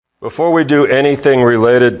Before we do anything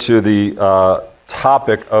related to the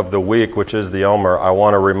topic of the week, which is the Omer, I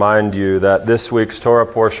want to remind you that this week's Torah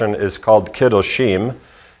portion is called Kiddushim.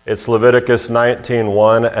 It's Leviticus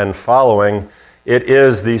 19:1 and following. It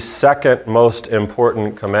is the second most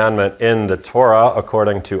important commandment in the Torah,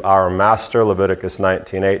 according to our master. Leviticus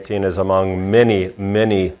 19:18 is among many,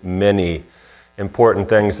 many, many important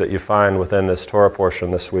things that you find within this Torah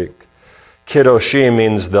portion this week. Kiddushim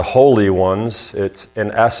means the holy ones. It's in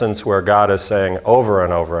essence where God is saying over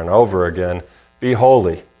and over and over again, be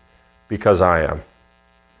holy because I am.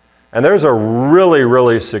 And there's a really,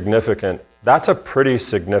 really significant, that's a pretty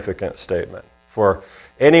significant statement for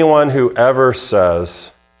anyone who ever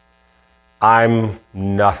says, I'm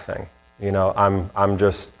nothing. You know, I'm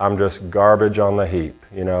just garbage on the heap.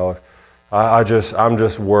 You know, I'm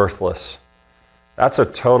just worthless. That's a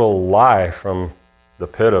total lie from the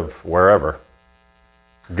pit of wherever.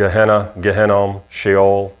 Gehenna, Gehinnom,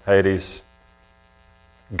 Sheol, Hades.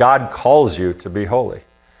 God calls you to be holy.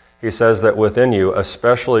 He says that within you,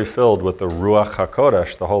 especially filled with the Ruach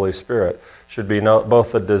HaKodesh, the Holy Spirit, should be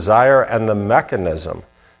both the desire and the mechanism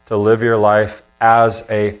to live your life as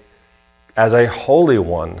a holy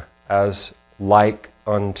one, as like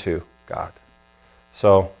unto God.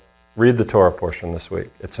 So read the Torah portion this week.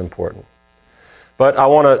 It's important. But I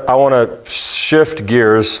want to shift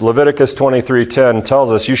gears. Leviticus 23:10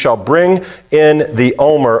 tells us, you shall bring in the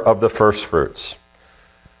Omer of the first fruits.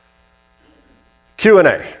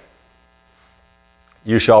 Q&A.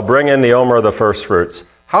 You shall bring in the Omer of the first fruits.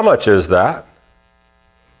 How much is that?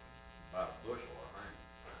 About a bushel, I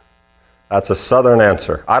think. That's a southern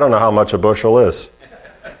answer. I don't know how much a bushel is.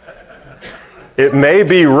 It may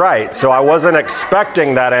be right, so I wasn't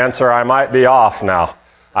expecting that answer. I might be off now.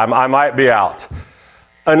 I might be out.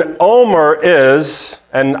 An Omer is,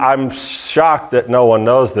 and I'm shocked that no one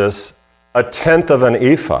knows this, a tenth of an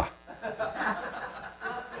ephah.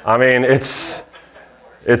 I mean, it's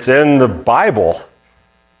in the Bible.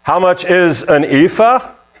 How much is an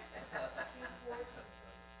ephah?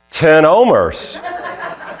 10 omers.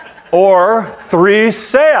 Or 3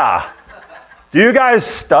 seah. Do you guys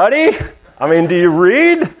study? I mean, do you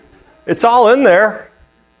read? It's all in there.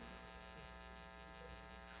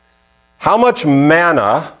 How much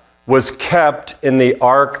manna was kept in the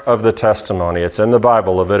Ark of the Testimony? It's in the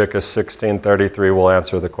Bible. Leviticus 16:33 will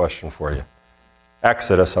answer the question for you.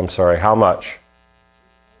 Exodus, how much?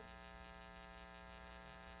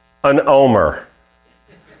 An omer.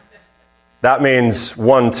 That means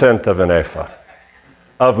 1/10 of an ephah.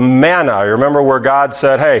 Of manna. You remember where God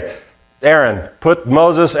said, hey, Aaron, put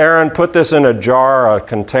this in a jar, a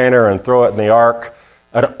container, and throw it in the ark.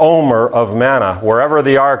 An omer of manna. Wherever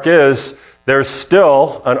the ark is, there's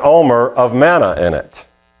still an omer of manna in it.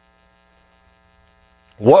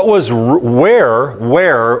 Where was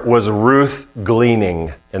Ruth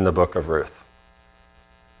gleaning in the book of Ruth?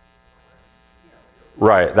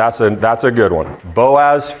 Right, that's a good one.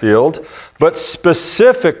 Boaz field. But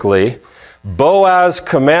specifically, Boaz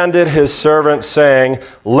commanded his servant, saying,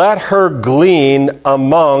 let her glean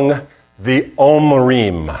among the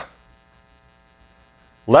Omerim.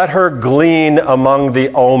 Let her glean among the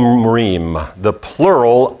Omerim, the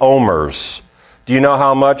plural omers. Do you know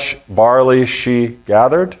how much barley she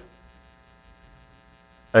gathered?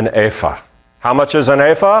 An ephah. How much is an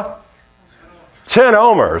ephah? 10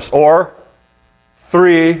 omers, or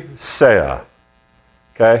 3 seah.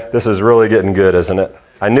 Okay, this is really getting good, isn't it?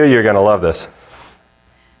 I knew you were going to love this.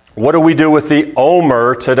 What do we do with the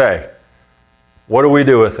omer today? What do we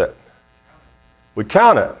do with it? We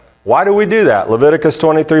count it. Why do we do that? Leviticus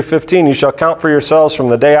 23:15, you shall count for yourselves from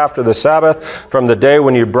the day after the Sabbath, from the day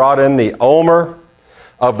when you brought in the omer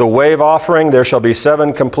of the wave offering, there shall be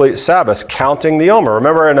 7 complete Sabbaths, counting the omer.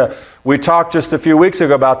 Remember, we talked just a few weeks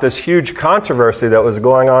ago about this huge controversy that was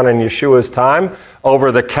going on in Yeshua's time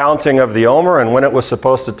over the counting of the omer and when it was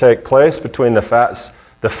supposed to take place between the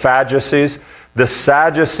Sadducees,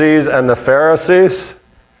 and the Pharisees.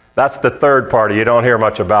 That's the third party. You don't hear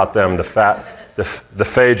much about them, the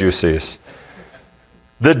Sadducees.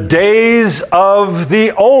 The days of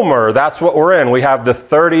the Omer, that's what we're in. We have the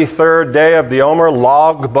 33rd day of the Omer,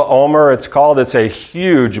 Lag BaOmer, it's called. It's a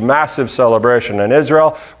huge, massive celebration in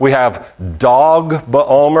Israel. We have Dog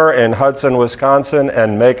BaOmer in Hudson, Wisconsin,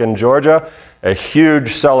 and Macon, Georgia. A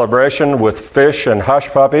huge celebration with fish and hush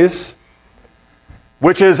puppies,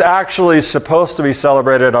 which is actually supposed to be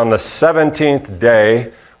celebrated on the 17th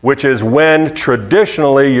day, which is when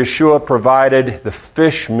traditionally Yeshua provided the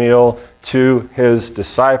fish meal to his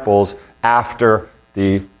disciples after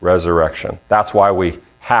the resurrection. That's why we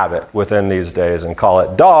have it within these days and call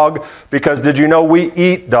it dog, because did you know we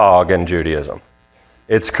eat dog in Judaism?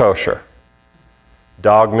 It's kosher.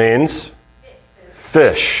 Dog means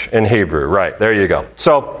fish in Hebrew. Right, there you go.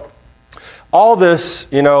 So all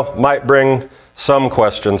this, might bring some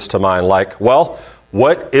questions to mind, like, well,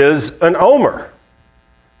 what is an omer?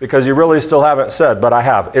 Because you really still haven't said, but I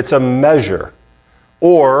have. It's a measure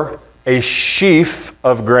or a sheaf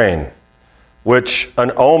of grain, which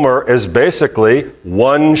an omer is basically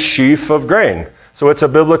one sheaf of grain. So it's a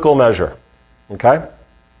biblical measure. Okay?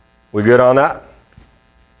 We good on that?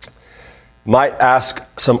 Might ask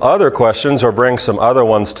some other questions or bring some other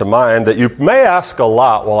ones to mind that you may ask a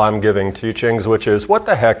lot while I'm giving teachings, which is, what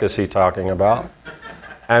the heck is he talking about?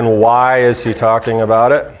 And why is he talking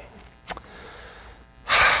about it?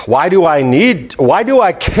 Why do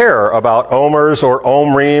I care about omers or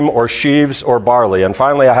omrim or sheaves or barley? And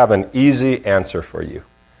finally, I have an easy answer for you.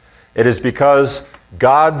 It is because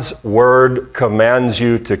God's word commands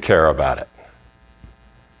you to care about it.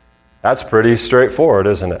 That's pretty straightforward,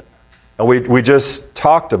 isn't it? And we just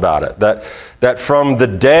talked about it, that from the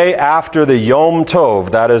day after the Yom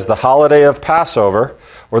Tov, that is the holiday of Passover,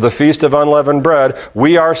 or the Feast of Unleavened Bread,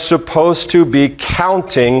 we are supposed to be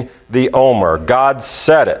counting the omer. God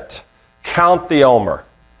said it. Count the omer.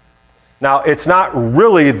 Now, it's not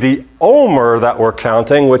really the omer that we're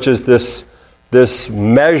counting, which is this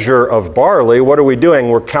measure of barley. What are we doing?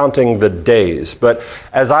 We're counting the days. But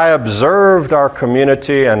as I observed our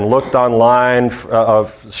community and looked online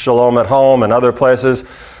of Shalom at Home and other places,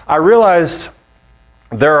 I realized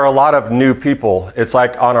there are a lot of new people. It's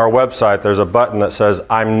like on our website, there's a button that says,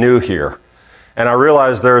 I'm new here. And I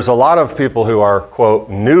realized there's a lot of people who are, quote,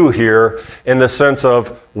 new here in the sense of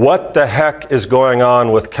what the heck is going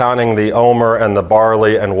on with counting the omer and the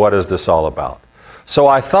barley and what is this all about? So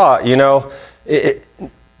I thought, it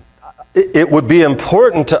would be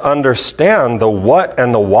important to understand the what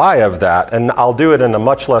and the why of that. And I'll do it in a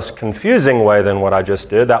much less confusing way than what I just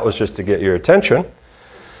did. That was just to get your attention.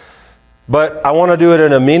 But I want to do it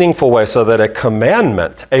in a meaningful way so that a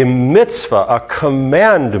commandment, a mitzvah, a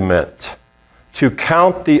commandment to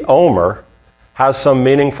count the omer has some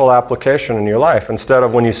meaningful application in your life. Instead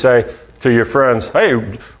of when you say to your friends,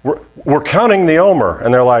 hey, we're counting the omer.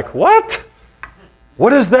 And they're like, what?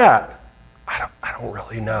 What is that? I don't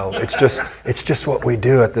really know. It's just what we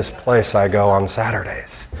do at this place I go on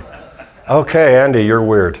Saturdays. Okay, Andy, you're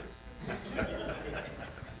weird.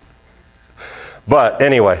 But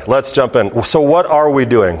anyway, let's jump in. So what are we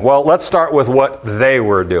doing? Well, let's start with what they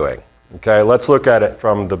were doing. Okay, let's look at it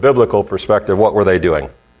from the biblical perspective. What were they doing?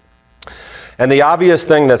 And the obvious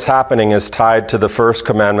thing that's happening is tied to the first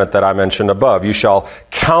commandment that I mentioned above. You shall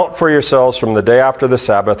count for yourselves from the day after the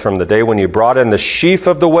Sabbath, from the day when you brought in the sheaf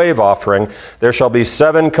of the wave offering. There shall be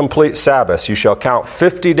 7 complete Sabbaths. You shall count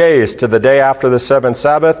 50 days to the day after the 7th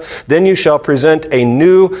Sabbath. Then you shall present a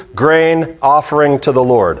new grain offering to the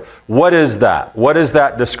Lord. What is that? What is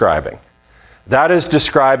that describing? That is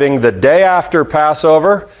describing the day after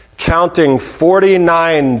Passover, counting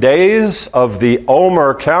 49 days of the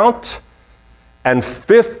Omer count. And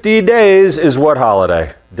 50 days is what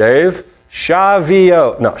holiday? Dave?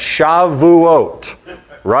 Shavuot. No, Shavuot.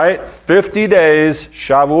 Right? 50 days,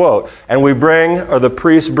 Shavuot. And the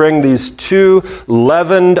priests bring these 2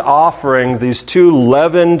 leavened offerings, these 2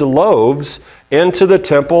 leavened loaves into the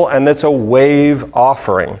temple, and it's a wave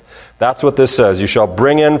offering. That's what this says. You shall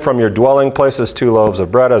bring in from your dwelling places 2 loaves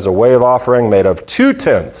of bread as a wave offering made of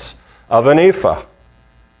 2/10 of an ephah.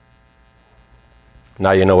 Now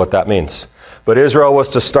you know what that means. But Israel was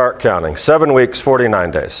to start counting. 7 weeks,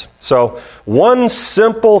 49 days. So one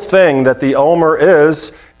simple thing that the Omer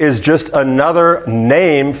is just another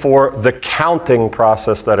name for the counting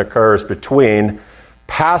process that occurs between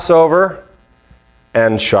Passover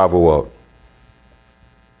and Shavuot.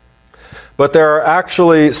 But there are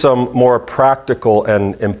actually some more practical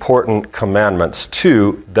and important commandments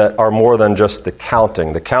too that are more than just the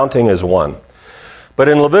counting. The counting is one. But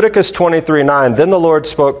in Leviticus 23:9, then the Lord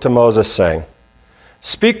spoke to Moses, saying,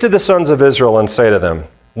 speak to the sons of Israel and say to them,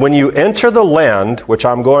 when you enter the land which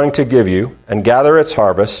I'm going to give you and gather its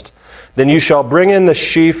harvest, then you shall bring in the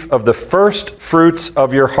sheaf of the first fruits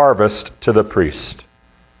of your harvest to the priest.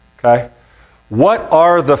 Okay? What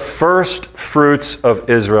are the first fruits of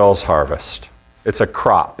Israel's harvest? It's a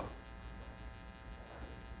crop.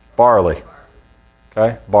 Barley.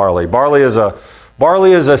 Okay? Barley. Barley is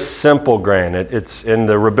a simple grain. It's in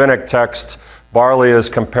the rabbinic texts. Barley is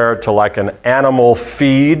compared to like an animal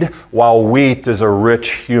feed, while wheat is a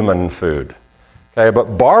rich human food. Okay,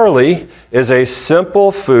 but barley is a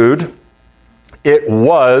simple food. It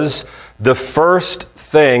was the first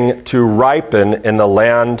thing to ripen in the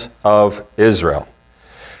land of Israel.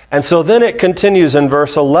 And so then it continues in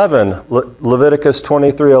verse 11, Leviticus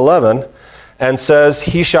 23:11, and says,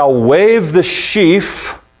 he shall wave the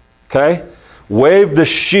sheaf, okay? Wave the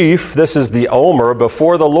sheaf, this is the Omer,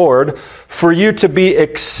 before the Lord, for you to be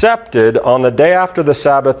accepted on the day after the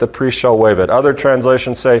Sabbath, the priest shall wave it. Other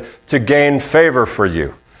translations say, to gain favor for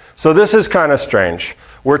you. So this is kind of strange.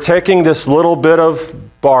 We're taking this little bit of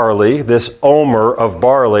barley, this Omer of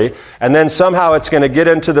barley, and then somehow it's going to get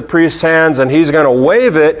into the priest's hands and he's going to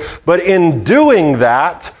wave it. But in doing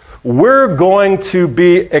that, we're going to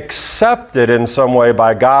be accepted in some way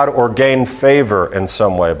by God or gain favor in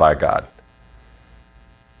some way by God.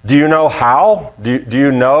 Do you know how? Do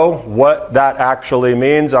you know what that actually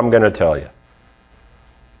means? I'm going to tell you.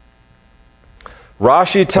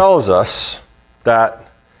 Rashi tells us that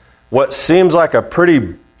what seems like a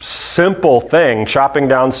pretty simple thing, chopping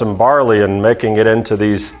down some barley and making it into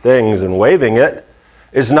these things and waving it,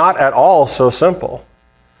 is not at all so simple.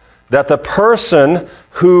 That the person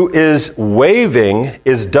who is waving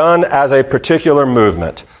is done as a particular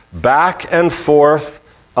movement, back and forth,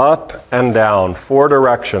 up and down, 4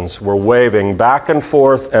 directions. We're waving back and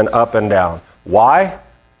forth and up and down. Why?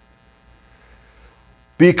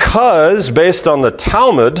 Because, based on the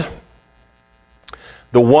Talmud,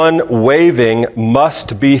 the one waving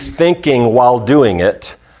must be thinking while doing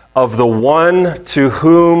it of the one to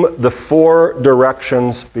whom the 4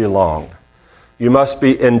 directions belong. You must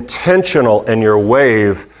be intentional in your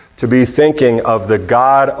wave to be thinking of the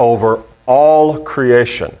God over all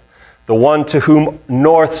creation, the one to whom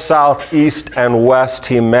north, south, east, and west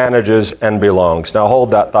he manages and belongs. Now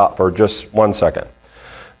hold that thought for just 1 second.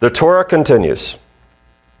 The Torah continues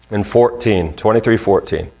in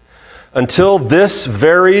 23:14. Until this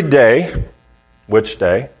very day, which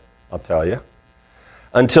day? I'll tell you.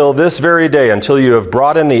 Until this very day, until you have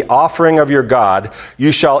brought in the offering of your God,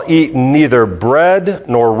 you shall eat neither bread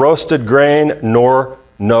nor roasted grain nor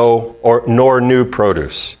new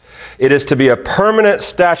produce. It is to be a permanent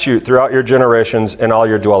statute throughout your generations in all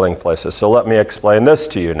your dwelling places. So let me explain this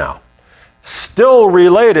to you now. Still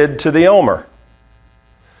related to the Omer.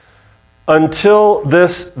 Until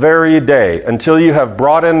this very day, until you have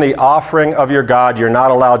brought in the offering of your God, you're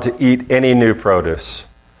not allowed to eat any new produce.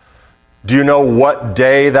 Do you know what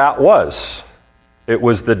day that was? It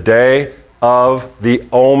was the day of the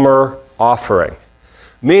Omer offering.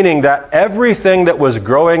 Meaning that everything that was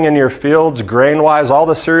growing in your fields, grain-wise, all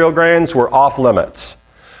the cereal grains were off limits.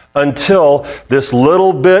 Until this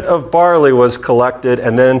little bit of barley was collected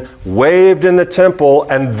and then waved in the temple,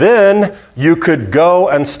 and then you could go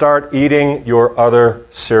and start eating your other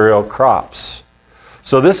cereal crops.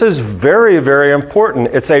 So this is very, very important.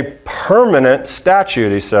 It's a permanent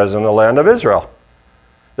statute, he says, in the land of Israel.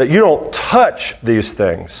 That you don't touch these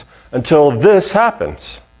things until this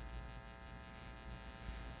happens.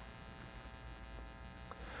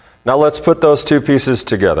 Now let's put those two pieces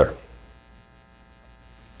together.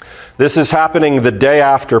 This is happening the day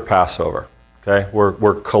after Passover. Okay,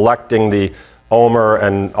 we're collecting the Omer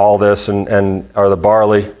and all this, or the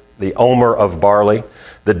barley, the Omer of barley,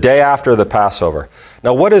 the day after the Passover.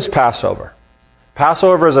 Now, what is Passover?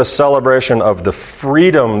 Passover is a celebration of the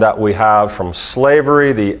freedom that we have from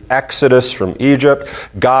slavery, the exodus from Egypt,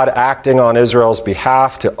 God acting on Israel's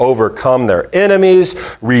behalf to overcome their enemies,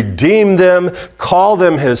 redeem them, call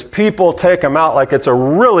them his people, take them out. Like, it's a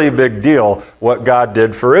really big deal what God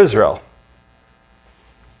did for Israel.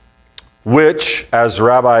 Which, as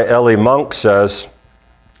Rabbi Eli Monk says,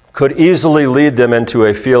 could easily lead them into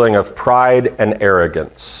a feeling of pride and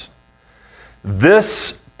arrogance.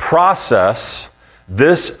 This process,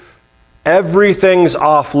 everything's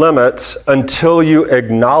off limits until you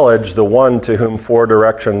acknowledge the one to whom 4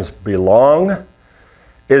 directions belong,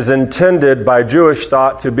 is intended by Jewish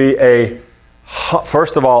thought to be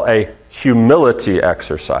first of all, a humility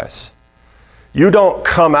exercise. You don't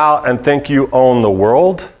come out and think you own the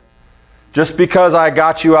world. Just because I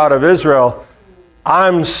got you out of Israel,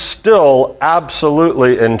 I'm still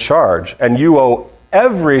absolutely in charge, and you owe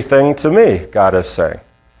everything to me, God is saying.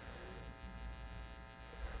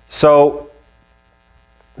 So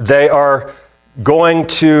they are going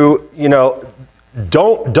to,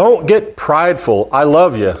 don't get prideful. I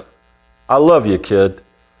love you, kid,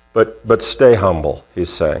 but stay humble, he's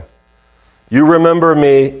saying. You remember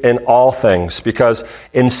me in all things, because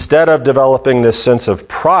instead of developing this sense of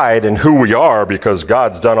pride in who we are because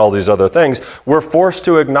God's done all these other things, we're forced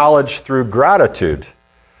to acknowledge through gratitude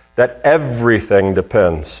that everything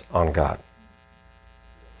depends on God.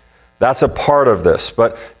 That's a part of this,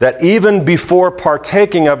 but that even before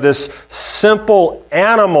partaking of this simple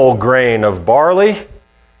animal grain of barley,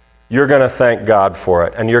 you're going to thank God for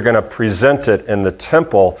it, and you're going to present it in the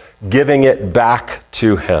temple, giving it back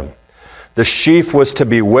to him. The sheaf was to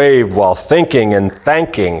be waved while thinking and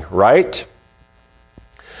thanking, right?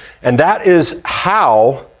 And that is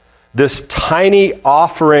how this tiny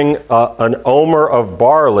offering, an omer of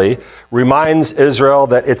barley, reminds Israel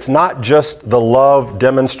that it's not just the love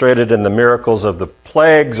demonstrated in the miracles of the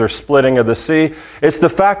plagues or splitting of the sea. It's the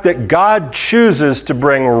fact that God chooses to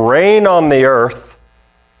bring rain on the earth,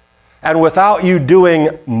 and without you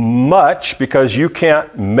doing much, because you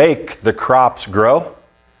can't make the crops grow,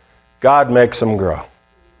 God makes them grow.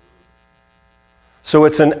 So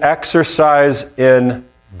it's an exercise in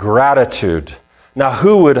gratitude. Now,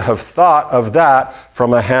 who would have thought of that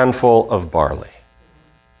from a handful of barley?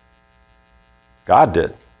 God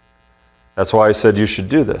did. That's why he said you should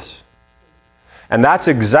do this. And that's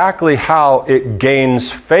exactly how it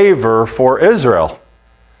gains favor for Israel,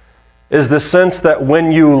 is the sense that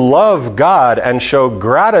when you love God and show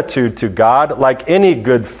gratitude to God, like any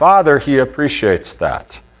good father, he appreciates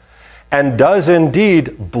that and does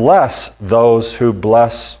indeed bless those who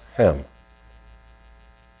bless him.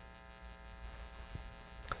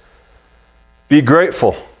 Be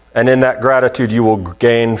grateful, and in that gratitude you will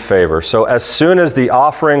gain favor. So as soon as the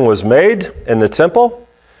offering was made in the temple,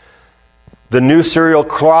 the new cereal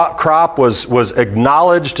crop was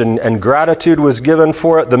acknowledged and gratitude was given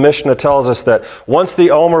for it. The Mishnah tells us that once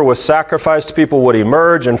the omer was sacrificed, people would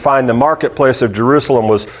emerge and find the marketplace of Jerusalem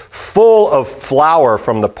was full of flour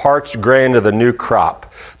from the parched grain of the new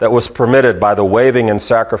crop that was permitted by the waving and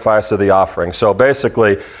sacrifice of the offering. So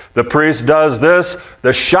basically, the priest does this,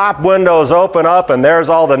 the shop windows open up, and there's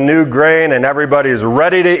all the new grain, and everybody's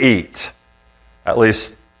ready to eat. At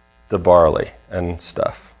least the barley and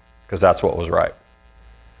stuff, because that's what was right.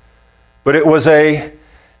 But it was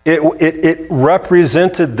it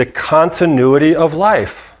represented the continuity of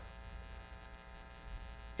life.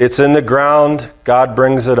 It's in the ground, God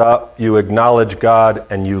brings it up, you acknowledge God,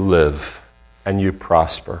 and you live. And you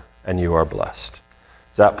prosper, and you are blessed.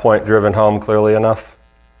 Is that point driven home clearly enough?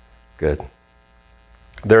 Good.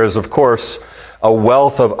 There is, of course, a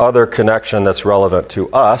wealth of other connection that's relevant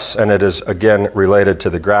to us, and it is, again, related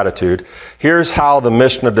to the gratitude. Here's how the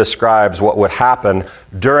Mishnah describes what would happen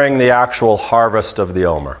during the actual harvest of the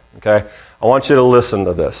Omer. Okay? I want you to listen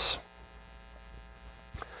to this.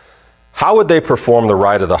 How would they perform the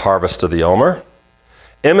rite of the harvest of the Omer?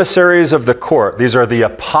 Emissaries of the court, these are the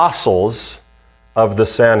apostles of the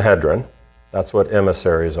Sanhedrin. That's what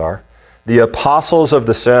emissaries are. The apostles of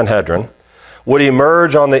the Sanhedrin would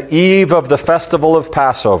emerge on the eve of the festival of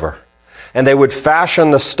Passover, and they would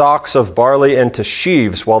fashion the stalks of barley into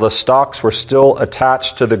sheaves while the stalks were still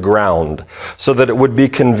attached to the ground, so that it would be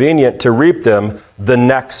convenient to reap them the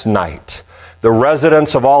next night. The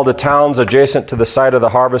residents of all the towns adjacent to the site of the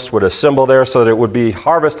harvest would assemble there so that it would be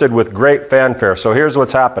harvested with great fanfare. So here's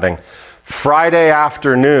what's happening. Friday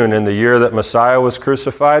afternoon in the year that Messiah was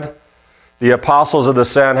crucified, the apostles of the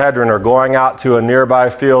Sanhedrin are going out to a nearby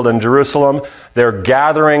field in Jerusalem. They're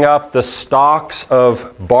gathering up the stalks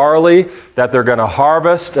of barley that they're going to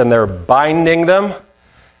harvest, and they're binding them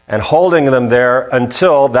and holding them there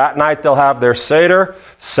until that night they'll have their Seder.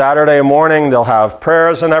 Saturday morning they'll have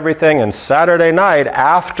prayers and everything. And Saturday night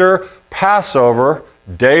after Passover,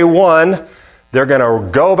 day one, they're going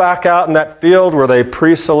to go back out in that field where they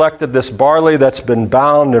pre-selected this barley that's been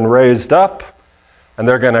bound and raised up. And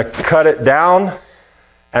they're going to cut it down.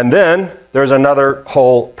 And then there's another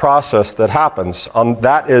whole process that happens.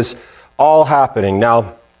 That is all happening.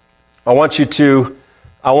 Now, I want to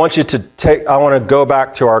go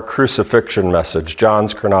back to our crucifixion message,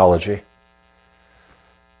 John's chronology.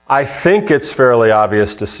 I think it's fairly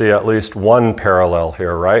obvious to see at least one parallel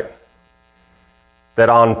here, right? That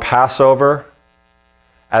on Passover,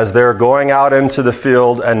 as they're going out into the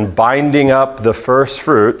field and binding up the first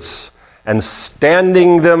fruits and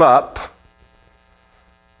standing them up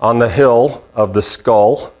on the hill of the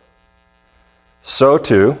skull, so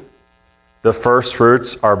too, the first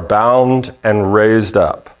fruits are bound and raised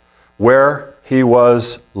up where he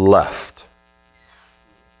was left.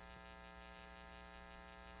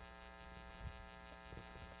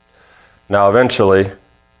 Now, eventually,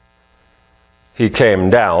 he came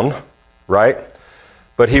down, right?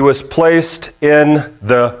 But he was placed in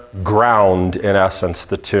the ground, in essence,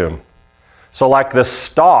 the tomb. So like the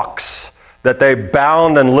stalks that they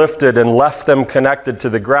bound and lifted and left them connected to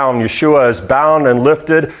the ground, Yeshua is bound and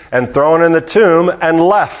lifted and thrown in the tomb and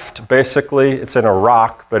left. Basically, it's in a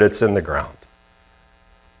rock, but it's in the ground.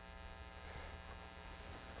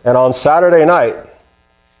 And on Saturday night,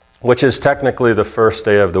 which is technically the first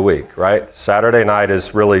day of the week, right? Saturday night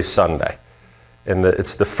is really Sunday.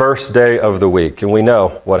 It's the first day of the week, and we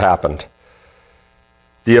know what happened.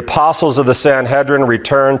 The apostles of the Sanhedrin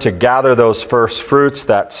returned to gather those first fruits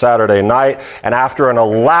that Saturday night, and after an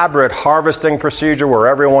elaborate harvesting procedure where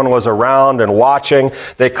everyone was around and watching,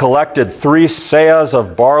 they collected 3 seahs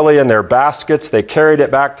of barley in their baskets. They carried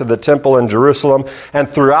it back to the temple in Jerusalem, and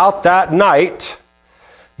throughout that night,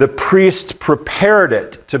 the priest prepared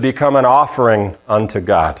it to become an offering unto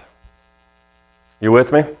God. You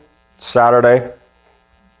with me? Saturday.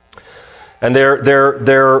 And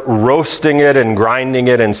they're roasting it and grinding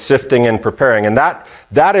it and sifting and preparing. And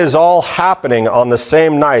that is all happening on the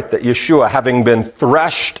same night that Yeshua, having been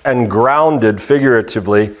threshed and grounded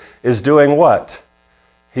figuratively, is doing what?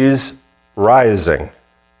 He's rising.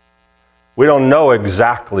 We don't know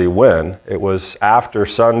exactly when. It was after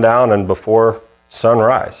sundown and before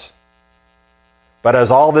sunrise. But as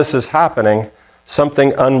all this is happening,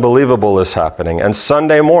 something unbelievable is happening. And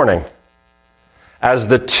Sunday morning, as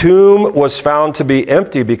the tomb was found to be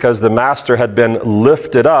empty because the master had been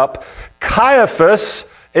lifted up,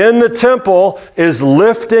 Caiaphas in the temple is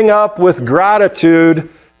lifting up with gratitude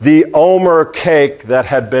the Omer cake that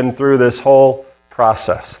had been through this whole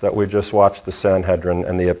process that we just watched the Sanhedrin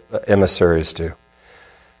and the emissaries do.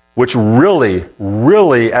 Which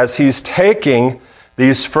really, as he's taking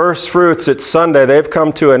these first fruits, it's Sunday, they've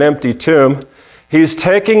come to an empty tomb. He's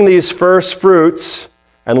taking these first fruits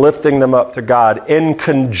and lifting them up to God in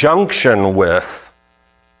conjunction with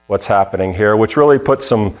what's happening here, which really puts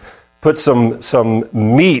some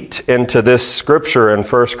meat into this scripture in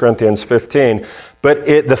 1 Corinthians 15. But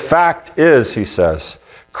the fact is, he says,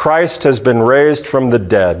 Christ has been raised from the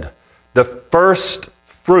dead, the first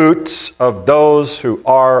fruits of those who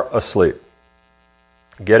are asleep.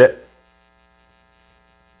 Get it?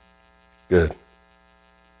 Good.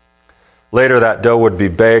 Later, that dough would be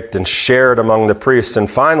baked and shared among the priests. And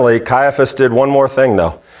finally, Caiaphas did one more thing,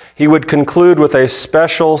 though. He would conclude with a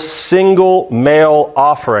special single male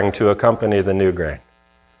offering to accompany the new grain.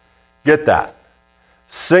 Get that.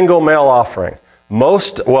 Single male offering.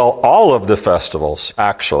 All of the festivals,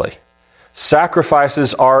 actually,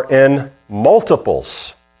 sacrifices are in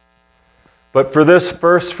multiples. But for this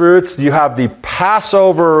first fruits, you have the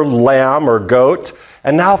Passover lamb or goat.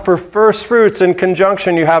 And now for first fruits, in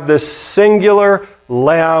conjunction, you have this singular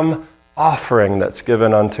lamb offering that's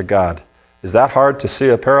given unto God. Is that hard to see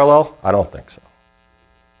a parallel? I don't think so.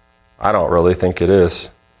 I don't really think it is.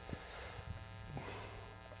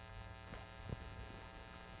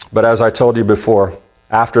 But as I told you before,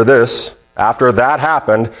 after that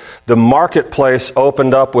happened, the marketplace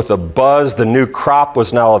opened up with a buzz. The new crop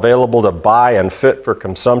was now available to buy and fit for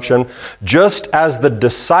consumption, just as the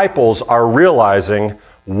disciples are realizing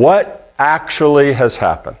what actually has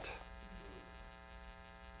happened.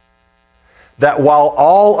 That while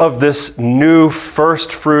all of this new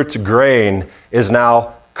first fruits grain is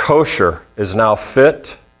now kosher, is now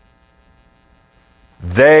fit,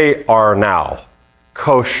 they are now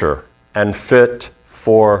kosher and fit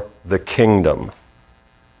for the kingdom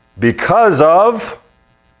because of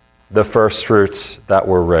the first fruits that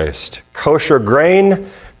were raised. Kosher grain,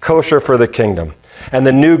 kosher for the kingdom. And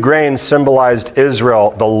the new grain symbolized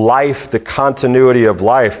Israel, the life, the continuity of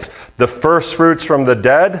life. The first fruits from the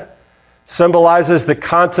dead symbolizes the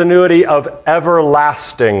continuity of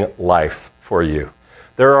everlasting life for you.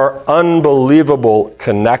 There are unbelievable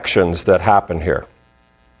connections that happen here.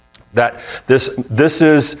 That this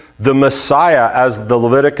is the Messiah, as the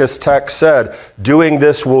Leviticus text said, doing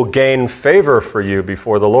this will gain favor for you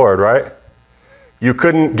before the Lord, right? You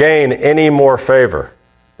couldn't gain any more favor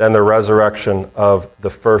than the resurrection of the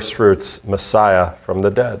first fruits Messiah from the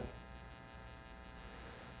dead.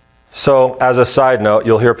 So, as a side note,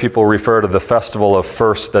 you'll hear people refer to the festival of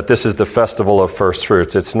that this is the festival of first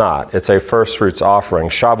fruits. It's not. It's a first fruits offering.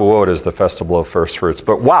 Shavuot is the festival of first fruits.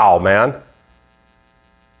 But wow, man.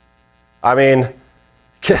 I mean,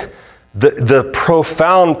 the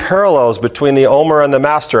profound parallels between the Omer and the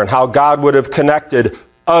Master and how God would have connected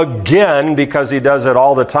again, because he does it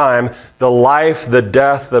all the time, the life, the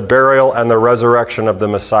death, the burial, and the resurrection of the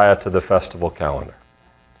Messiah to the festival calendar.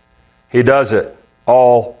 He does it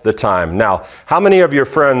all the time. Now, how many of your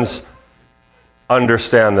friends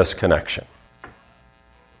understand this connection?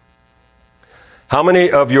 How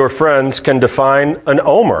many of your friends can define an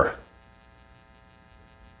Omer?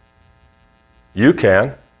 You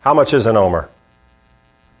can. How much is an Omer?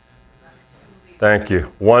 Thank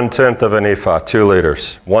you. 1/10 of an ephah, 2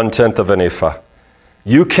 liters. 1/10 of an ephah.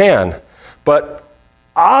 You can. But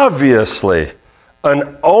obviously,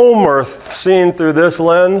 an Omer seen through this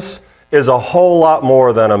lens is a whole lot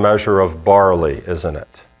more than a measure of barley, isn't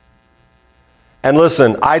it? And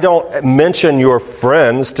listen, I don't mention your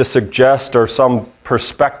friends to suggest or some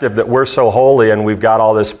perspective that we're so holy and we've got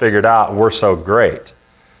all this figured out and we're so great.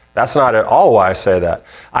 That's not at all why I say that.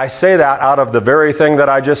 I say that out of the very thing that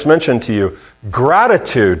I just mentioned to you.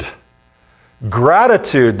 Gratitude.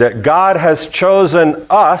 Gratitude that God has chosen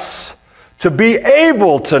us to be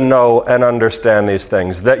able to know and understand these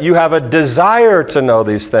things, that you have a desire to know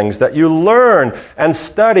these things, that you learn and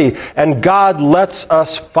study, and God lets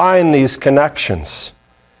us find these connections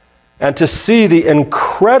and to see the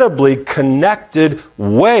incredibly connected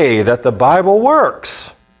way that the Bible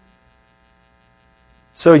works.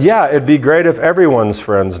 So yeah, it'd be great if everyone's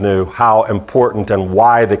friends knew how important and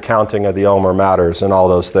why the counting of the Omer matters and all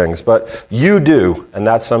those things, but you do, and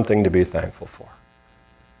that's something to be thankful for,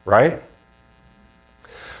 right?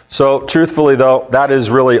 So truthfully, though, that is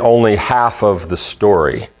really only half of the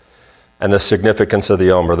story and the significance of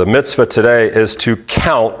the Omer. The mitzvah today is to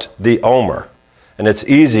count the Omer. And it's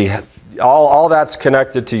easy. All that's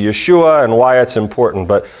connected to Yeshua and why it's important.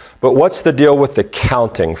 But what's the deal with the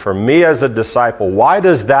counting? For me as a disciple, why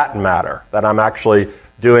does that matter, that I'm actually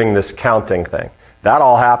doing this counting thing? That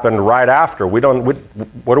all happened right after. What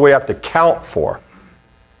do we have to count for?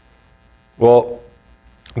 Well,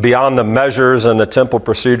 beyond the measures and the temple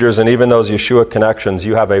procedures and even those Yeshua connections,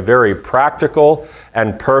 you have a very practical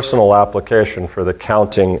and personal application for the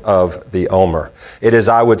counting of the Omer. It is,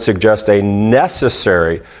 I would suggest, a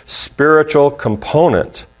necessary spiritual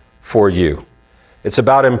component for you. It's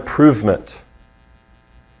about improvement.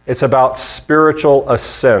 It's about spiritual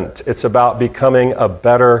ascent. It's about becoming a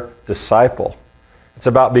better disciple. It's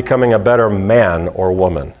about becoming a better man or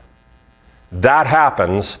woman. That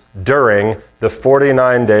happens during the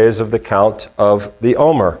 49 days of the count of the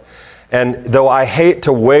Omer. And though I hate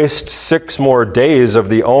to waste 6 more days of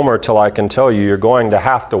the Omer till I can tell you, you're going to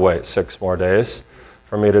have to wait 6 more days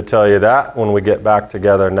for me to tell you that when we get back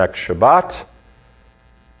together next Shabbat.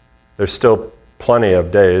 There's still plenty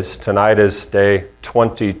of days. Tonight is day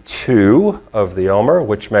 22 of the Omer,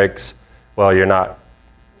 which makes, well,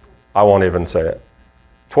 I won't even say it.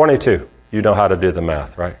 22. You know how to do the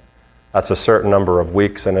math, right? That's a certain number of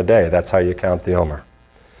weeks in a day. That's how you count the Omer.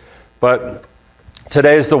 But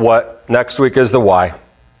today's the what, next week is the why.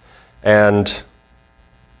 And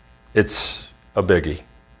it's a biggie.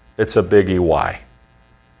 It's a biggie why.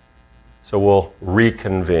 So we'll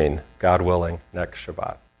reconvene, God willing, next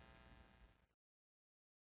Shabbat.